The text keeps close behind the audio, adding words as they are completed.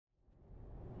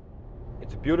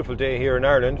It's a beautiful day here in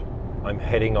Ireland. I'm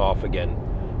heading off again.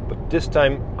 But this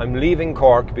time I'm leaving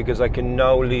Cork because I can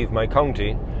now leave my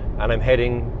county, and I'm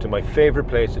heading to my favourite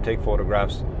place to take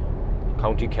photographs,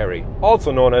 County Kerry,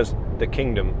 also known as the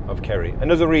Kingdom of Kerry.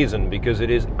 And there's a reason, because it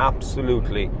is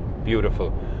absolutely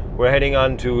beautiful. We're heading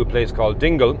on to a place called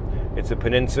Dingle. It's a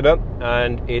peninsula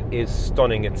and it is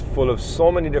stunning. It's full of so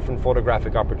many different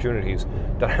photographic opportunities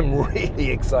that I'm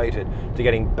really excited to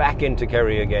getting back into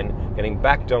Kerry again, getting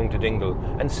back down to Dingle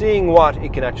and seeing what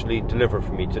it can actually deliver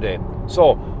for me today.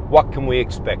 So what can we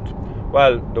expect?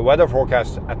 Well, the weather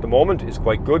forecast at the moment is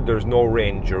quite good. There's no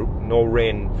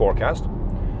rain forecast.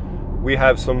 We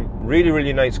have some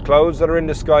really nice clouds that are in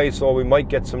the sky, so we might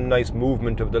get some nice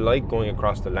movement of the light going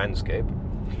across the landscape.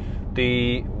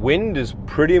 The wind is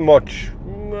pretty much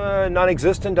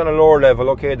non-existent on a lower level.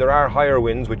 Okay, there are higher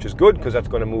winds, which is good because that's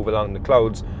going to move along the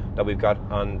clouds that we've got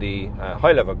on the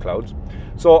high level clouds.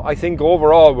 So I think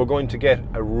overall we're going to get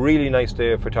a really nice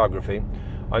day of photography.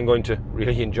 I'm going to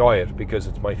really enjoy it because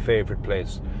it's my favorite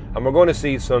place. And we're going to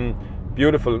see some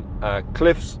beautiful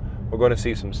cliffs. We're going to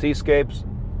see some seascapes.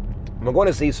 We're going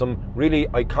to see some really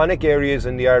iconic areas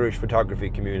in the Irish photography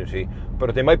community,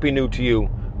 but they might be new to you,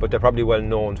 but they're probably well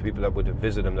known to people that would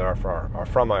visit them that are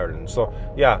from Ireland. So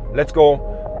yeah, let's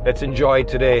go, let's enjoy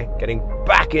today, getting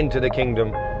back into the kingdom,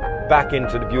 back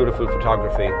into the beautiful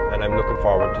photography, and I'm looking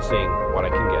forward to seeing what I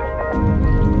can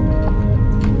get.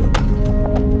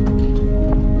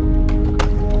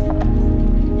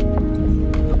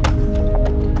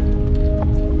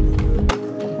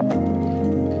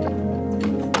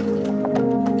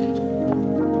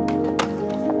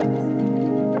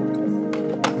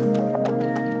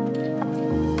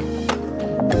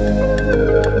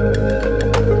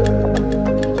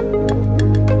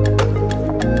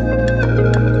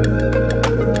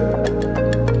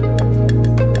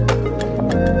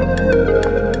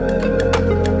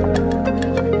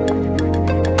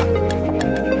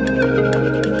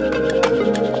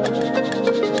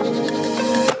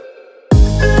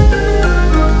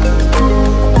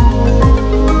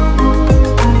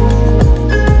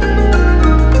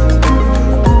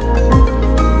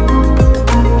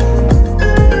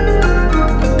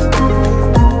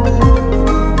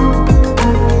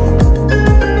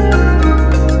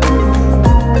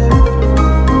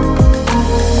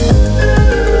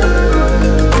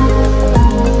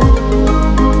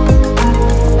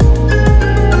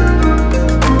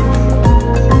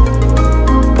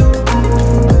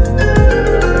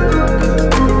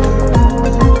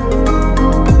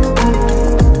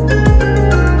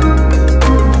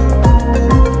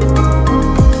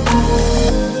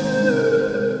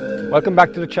 Welcome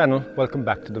back to the channel, welcome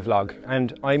back to the vlog.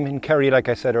 And I'm in Kerry, like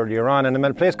I said earlier on, and I'm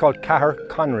at a place called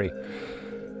Conry.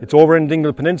 It's over in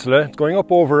Dingle Peninsula. It's going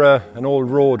up over an old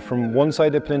road from one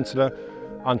side of the peninsula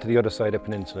onto the other side of the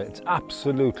peninsula. It's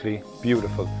absolutely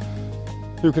beautiful.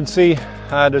 You can see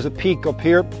there's a peak up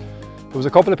here. There was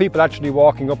a couple of people actually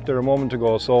walking up there a moment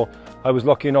ago, so I was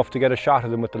lucky enough to get a shot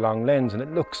of them with the long lens, and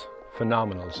it looks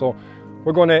phenomenal. So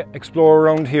we're going to explore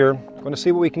around here, going to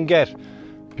see what we can get.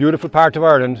 Beautiful part of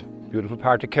Ireland, beautiful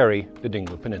part of Kerry, the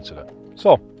Dingle Peninsula.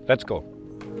 So, let's go.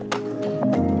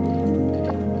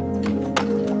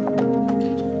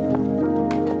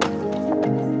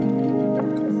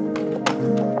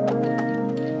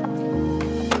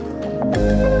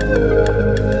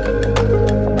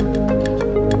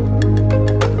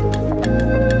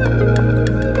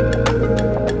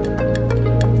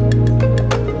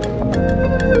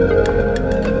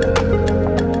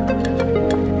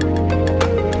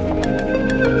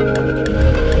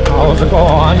 How's it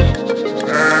going?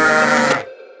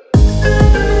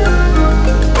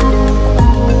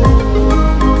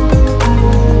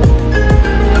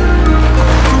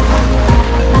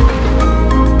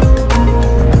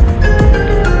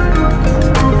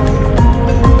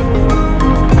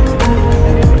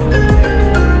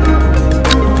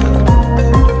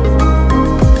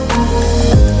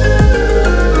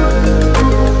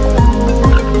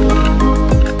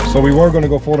 So we were going to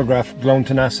go photograph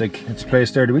Glountanassic. It's a place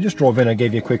there that we just drove in. I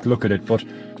gave you a quick look at it, but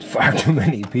far too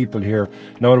many people here.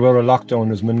 Now that we're a lockdown,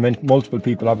 there's been multiple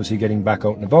people obviously getting back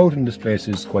out and about, and this place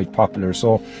is quite popular.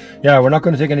 So yeah, we're not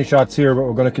going to take any shots here, but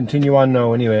we're going to continue on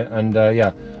now anyway. And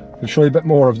yeah, we'll show you a bit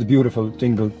more of the beautiful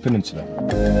Dingle Peninsula.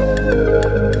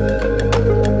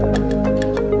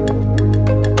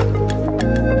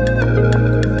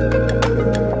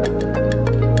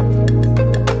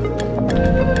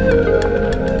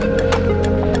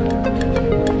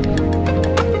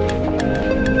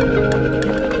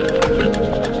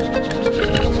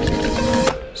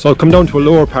 So I'll come down to a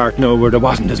lower part now where there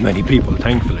wasn't as many people,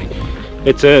 thankfully.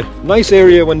 It's a nice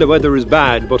area when the weather is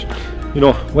bad, but you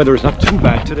know, weather is not too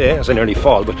bad today, as in early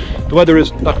fall, but the weather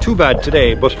is not too bad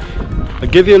today. But I'll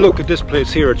give you a look at this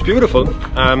place here. It's beautiful.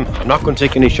 I'm not going to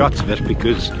take any shots of it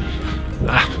because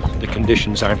the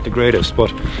conditions aren't the greatest,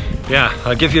 but yeah,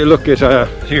 I'll give you a look at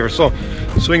here. So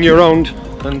swing you around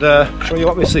and show you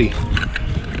what we see.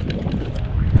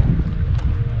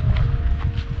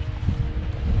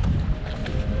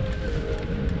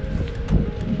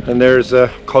 And there's a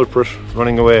culprit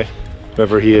running away,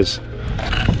 whoever he is.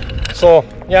 So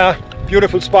yeah,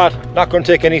 beautiful spot. Not going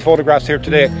to take any photographs here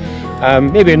today.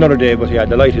 Maybe another day, but yeah,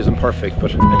 the light isn't perfect,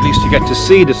 but at least you get to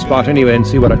see the spot anyway and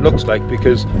see what it looks like,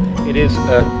 because it is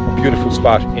a beautiful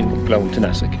spot in Gopro.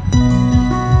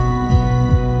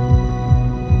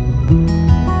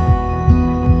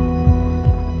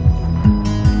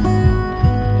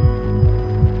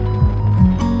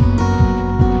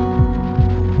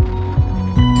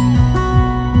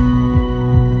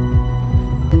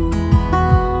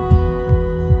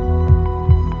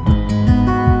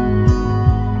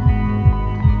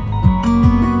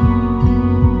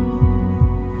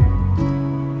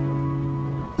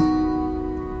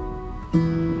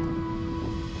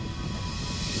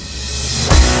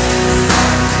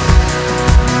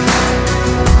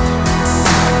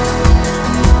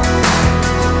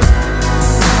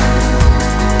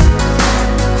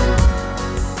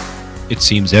 It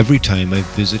seems every time I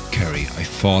visit Kerry, I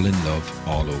fall in love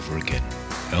all over again.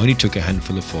 I only took a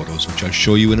handful of photos, which I'll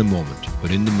show you in a moment,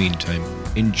 but in the meantime,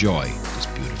 enjoy this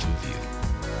beautiful view.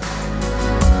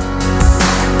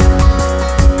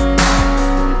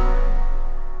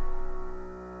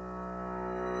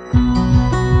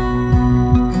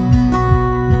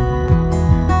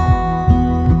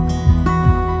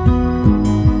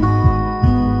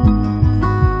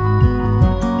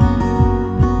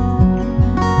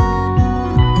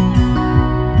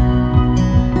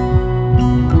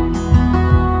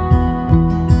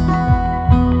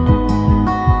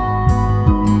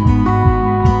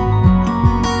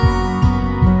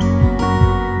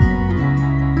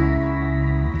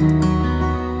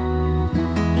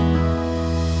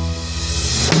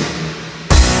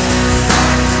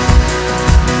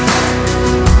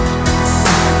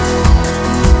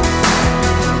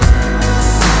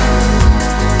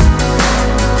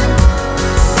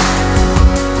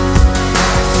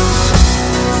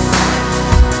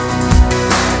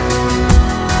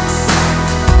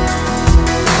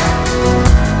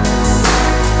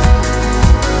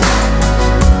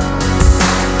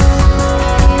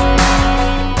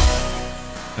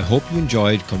 I hope you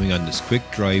enjoyed coming on this quick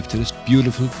drive to this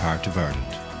beautiful part of Ireland.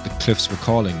 The cliffs were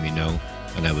calling me now,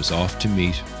 and I was off to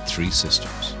meet three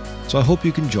sisters. So I hope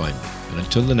you can join me, and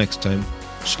until the next time,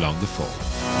 slán the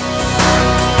fóill.